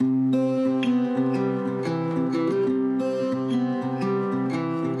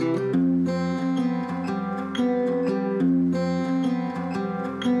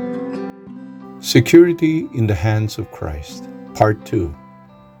Security in the Hands of Christ, Part 2.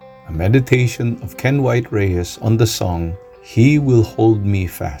 A meditation of Ken White Reyes on the song, He Will Hold Me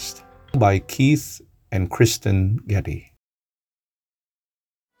Fast, by Keith and Kristen Getty.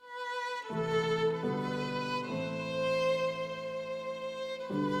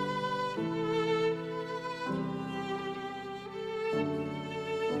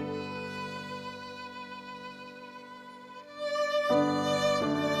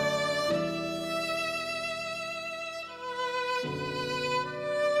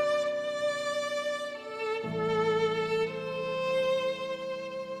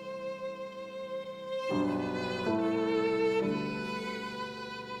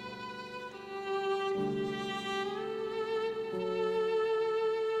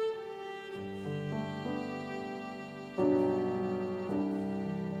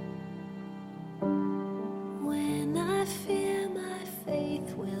 When I fear my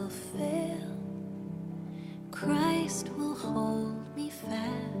faith will fail, Christ will hold me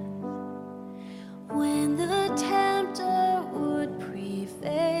fast. When the tempter would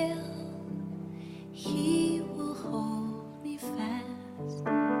prevail, He will hold me fast.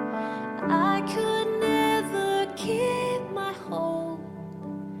 I could never keep my hold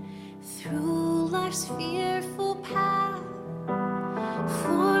through life's fearful path,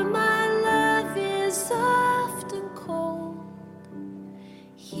 for my love is often cold.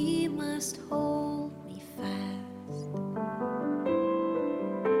 He must hold me fast.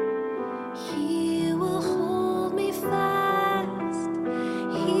 He will hold me fast.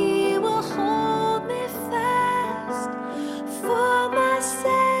 He will hold me fast. For my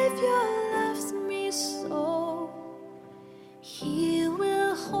Savior loves me so. He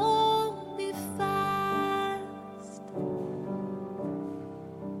will hold me fast.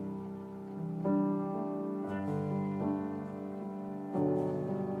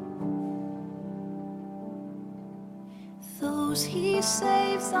 Those He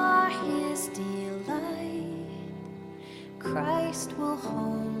saves are His delight. Christ will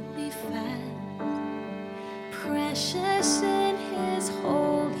hold me fast. Precious in His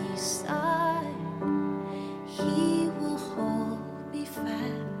holy sight, He will hold me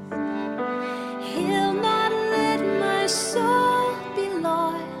fast. He'll not let my soul be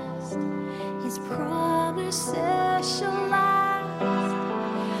lost. His promises shall last.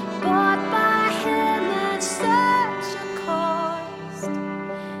 Bought by Him at such a cost,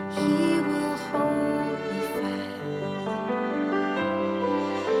 He will hold me fast.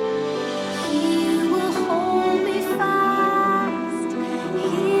 He will hold me fast.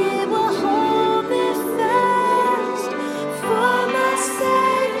 He will hold me fast. For my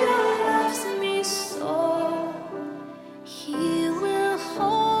Savior loves me so. He will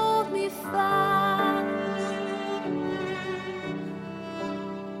hold me fast.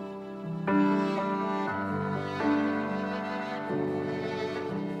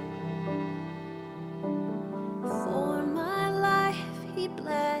 For my life He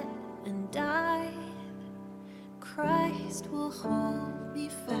bled and died. Christ will hold me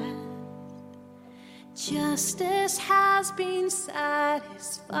fast. Justice has been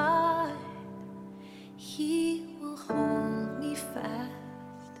satisfied. He will hold me fast.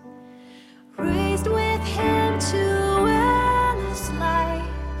 Raised with Him to endless life,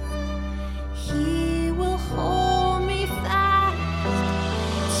 He will hold me fast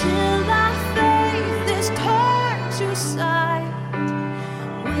till thy faith is turned to sight.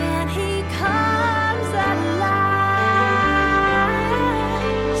 When He comes at last,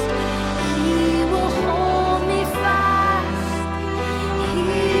 He will hold me fast. He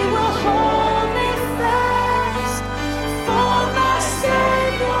will hold me fast. For my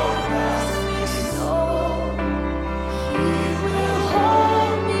Savior loves me so. He will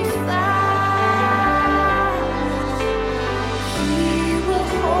hold me fast. He will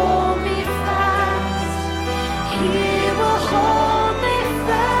hold me fast. He will hold me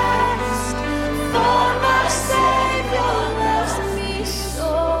fast. For my Savior loves me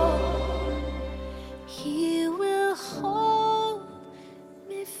so. He will hold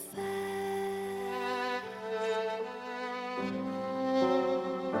me fast.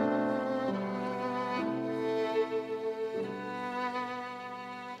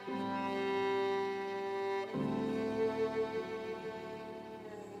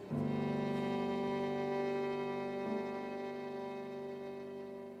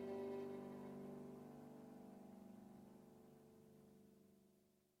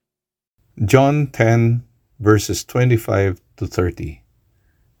 John 10, verses 25 to 30.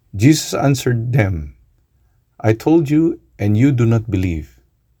 Jesus answered them, I told you, and you do not believe.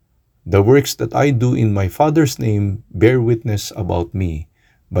 The works that I do in my Father's name bear witness about me,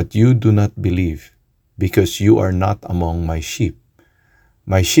 But you do not believe, because you are not among my sheep.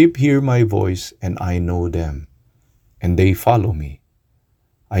 My sheep hear my voice, and I know them, and they follow me.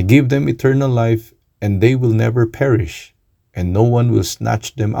 I give them eternal life, and they will never perish, and no one will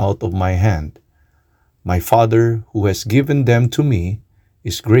snatch them out of my hand. My Father, who has given them to me,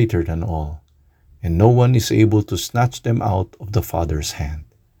 is greater than all, and no one is able to snatch them out of the Father's hand.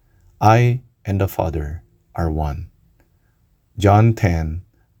 I and the Father are one. John 10,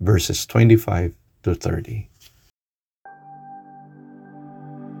 verses 25 to 30.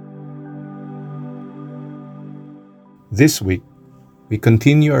 This week, we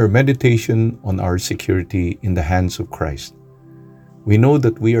continue our meditation on our security in the hands of Christ. We know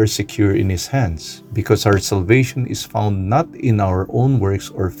that we are secure in His hands because our salvation is found not in our own works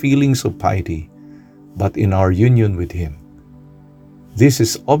or feelings of piety, but in our union with Him. This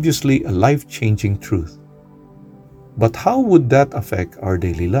is obviously a life-changing truth. But how would that affect our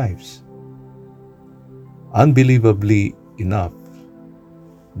daily lives? Unbelievably enough,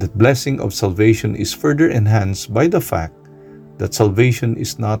 the blessing of salvation is further enhanced by the fact that salvation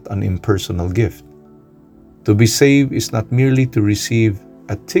is not an impersonal gift. To be saved is not merely to receive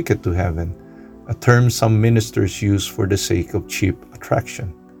a ticket to heaven, a term some ministers use for the sake of cheap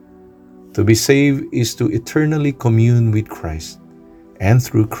attraction. To be saved is to eternally commune with Christ, and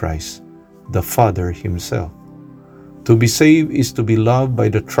through Christ, the Father Himself. To be saved is to be loved by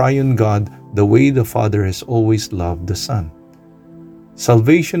the triune God the way the Father has always loved the Son.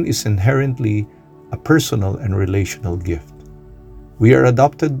 Salvation is inherently a personal and relational gift. We are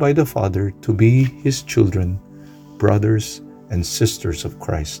adopted by the Father to be His children, brothers and sisters of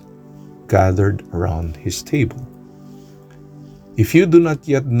Christ, gathered around His table. If you do not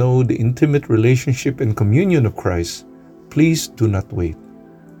yet know the intimate relationship and communion of Christ, please do not wait.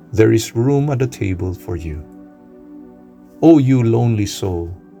 There is room at the table for you. O you lonely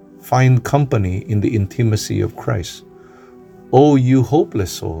soul, find company in the intimacy of Christ. O you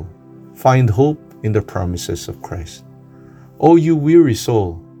hopeless soul, find hope in the promises of Christ. O you weary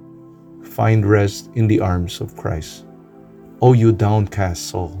soul, find rest in the arms of Christ. O you downcast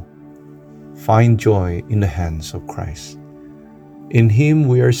soul, find joy in the hands of Christ. In Him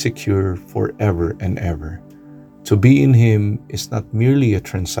we are secure forever and ever. To be in Him is not merely a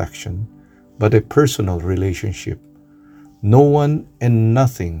transaction, but a personal relationship. No one and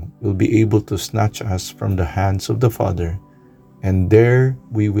nothing will be able to snatch us from the hands of the Father, and there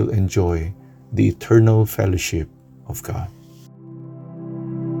we will enjoy the eternal fellowship of God.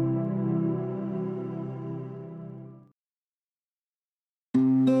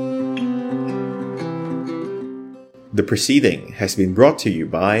 The proceeding has been brought to you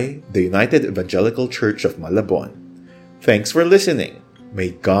by the United Evangelical Church of Malabon. Thanks for listening.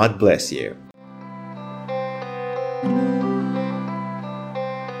 May God bless you.